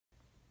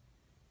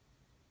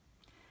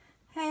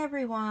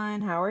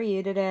everyone, how are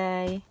you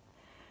today?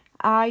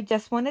 I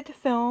just wanted to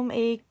film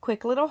a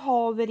quick little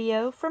haul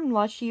video from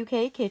Lush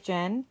UK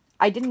Kitchen.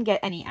 I didn't get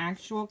any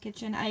actual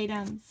kitchen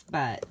items,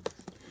 but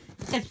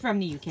it's from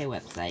the UK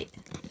website.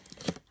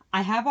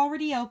 I have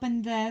already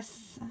opened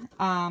this.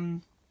 I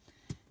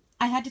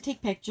had to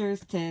take pictures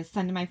to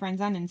send to my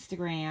friends on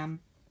Instagram,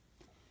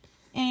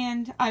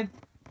 and I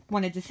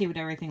wanted to see what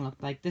everything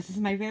looked like. This is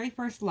my very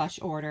first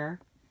Lush order.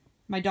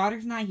 My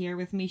daughter's not here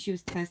with me. She was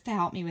supposed to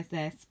help me with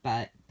this,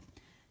 but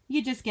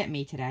you just get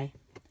me today.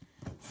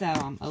 So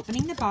I'm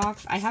opening the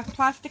box. I have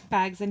plastic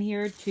bags in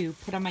here to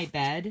put on my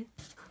bed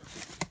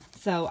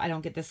so I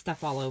don't get this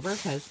stuff all over,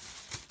 because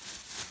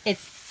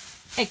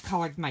it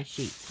colored my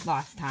sheets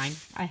last time.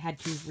 I had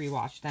to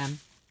rewash them.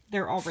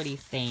 They're already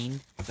stained,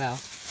 so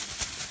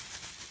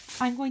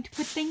I'm going to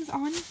put things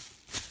on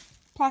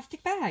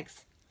plastic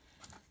bags.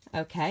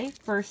 Okay,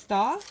 first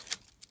off,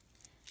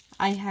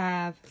 I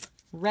have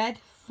Red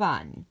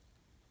Fun.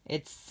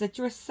 It's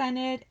citrus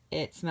scented.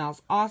 It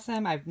smells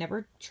awesome. I've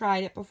never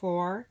tried it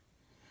before.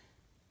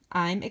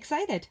 I'm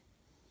excited.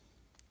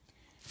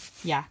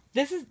 Yeah,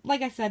 this is,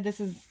 like I said, this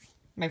is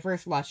my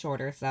first Lush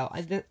order, so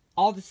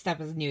all this stuff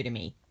is new to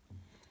me.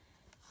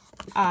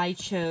 I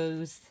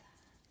chose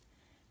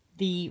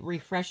the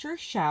Refresher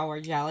Shower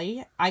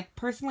Jelly. I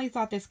personally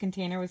thought this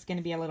container was going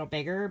to be a little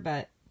bigger,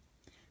 but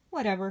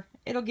whatever.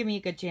 It'll give me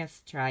a good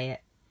chance to try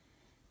it.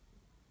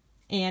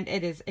 And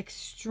it is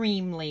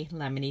extremely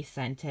lemony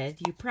scented.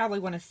 You probably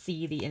want to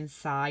see the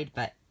inside,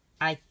 but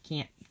I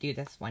can't do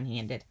this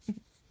one-handed.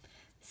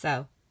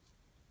 So,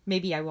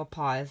 maybe I will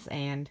pause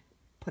and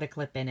put a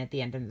clip in at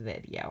the end of the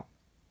video.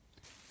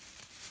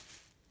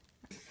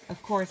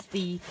 Of course,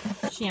 the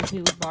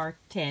shampoo bar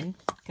tin,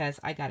 because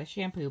I got a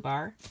shampoo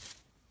bar.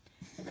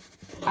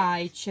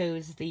 I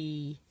chose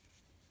the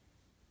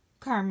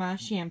Karma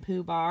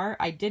shampoo bar.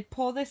 I did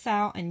pull this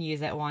out and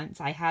use it once.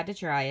 I had to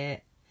try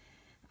it.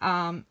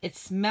 It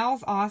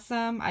smells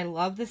awesome. I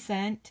love the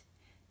scent.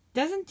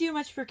 Doesn't do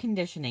much for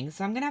conditioning,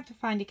 so I'm going to have to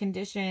find a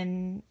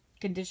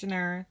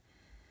conditioner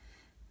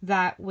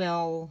that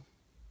will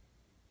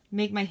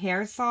make my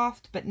hair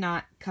soft but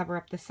not cover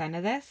up the scent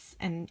of this.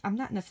 And I'm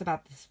not nuts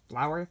about this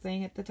flower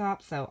thing at the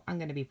top, so I'm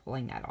going to be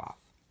pulling that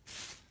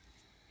off.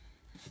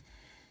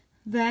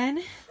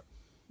 Then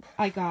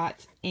I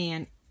got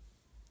an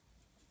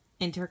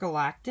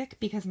intergalactic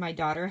because my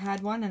daughter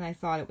had one and I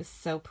thought it was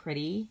so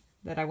pretty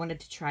that I wanted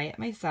to try it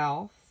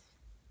myself.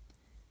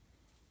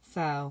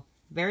 So,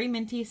 very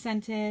minty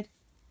scented.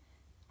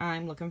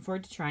 I'm looking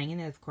forward to trying it.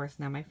 And of course,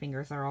 now my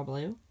fingers are all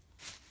blue.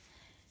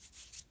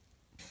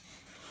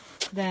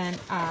 Then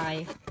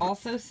I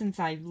also, since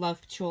I love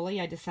patchouli,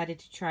 I decided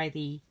to try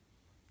the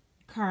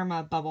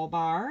Karma Bubble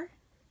Bar.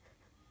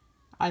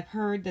 I've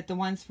heard that the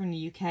ones from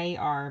the UK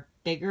are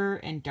bigger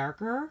and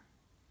darker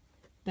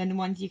than the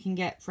ones you can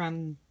get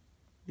from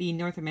the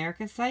North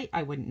America site.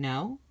 I wouldn't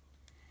know.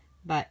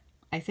 But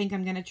I think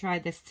I'm going to try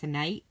this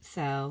tonight,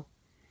 so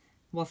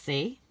we'll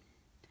see.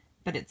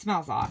 But it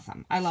smells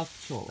awesome. I love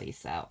patchouli,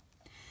 so.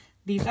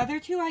 These other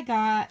two I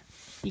got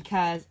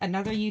because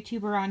another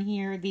YouTuber on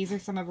here, these are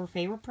some of her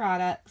favorite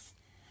products.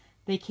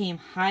 They came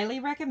highly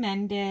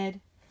recommended.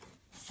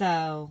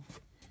 So,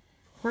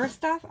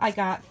 first off, I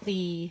got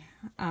the,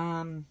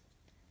 let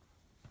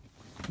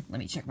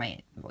me check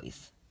my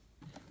invoice.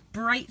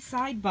 Bright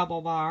Side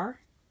Bubble Bar.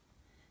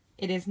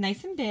 It is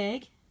nice and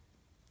big.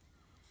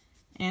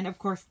 And, of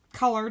course,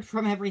 colored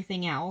from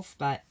everything else,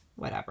 but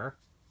whatever.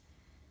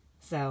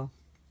 So,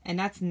 and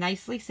that's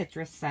nicely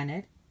citrus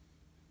scented.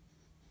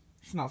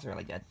 Smells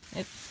really good.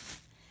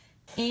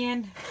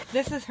 And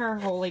this is her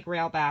Holy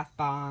Grail Bath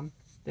Bomb.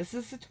 This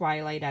is the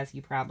Twilight, as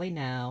you probably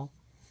know.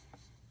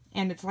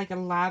 And it's like a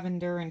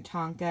lavender and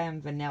tonka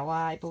and vanilla,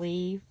 I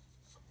believe.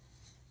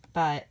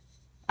 But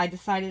I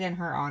decided in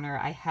her honor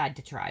I had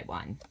to try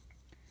one.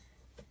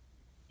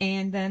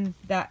 And then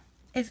that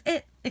is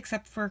it,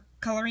 except for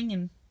coloring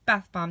and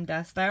bath bomb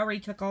dust. I already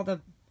took all the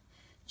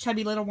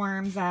chubby little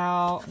worms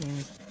out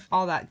and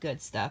all that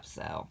good stuff,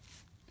 so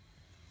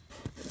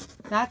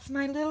that's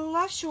my little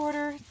Lush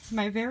order. It's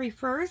my very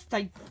first.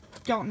 I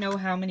don't know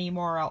how many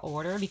more I'll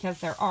order because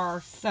there are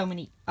so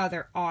many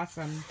other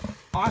awesome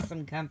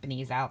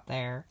companies out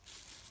there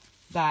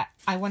that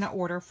I want to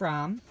order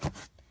from.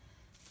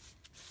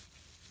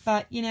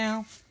 But, you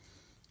know,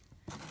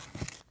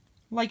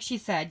 like she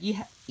said,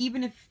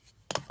 even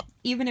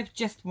if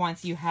just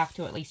once, you have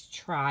to at least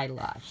try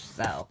Lush.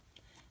 So,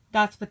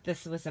 that's what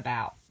this was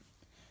about.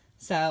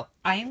 So,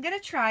 I am going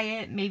to try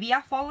it. Maybe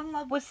I'll fall in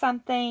love with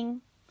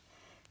something.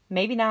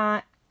 Maybe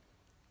not.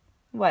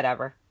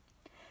 Whatever.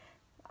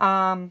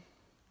 Thumbs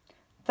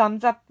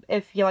up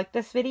if you like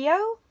this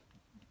video.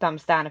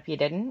 Thumbs down if you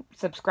didn't.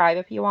 Subscribe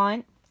if you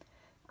want.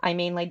 I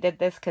mainly did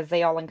this because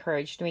they all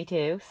encouraged me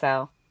to.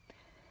 So,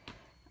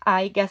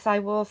 I guess I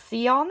will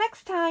see y'all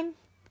next time.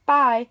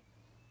 Bye.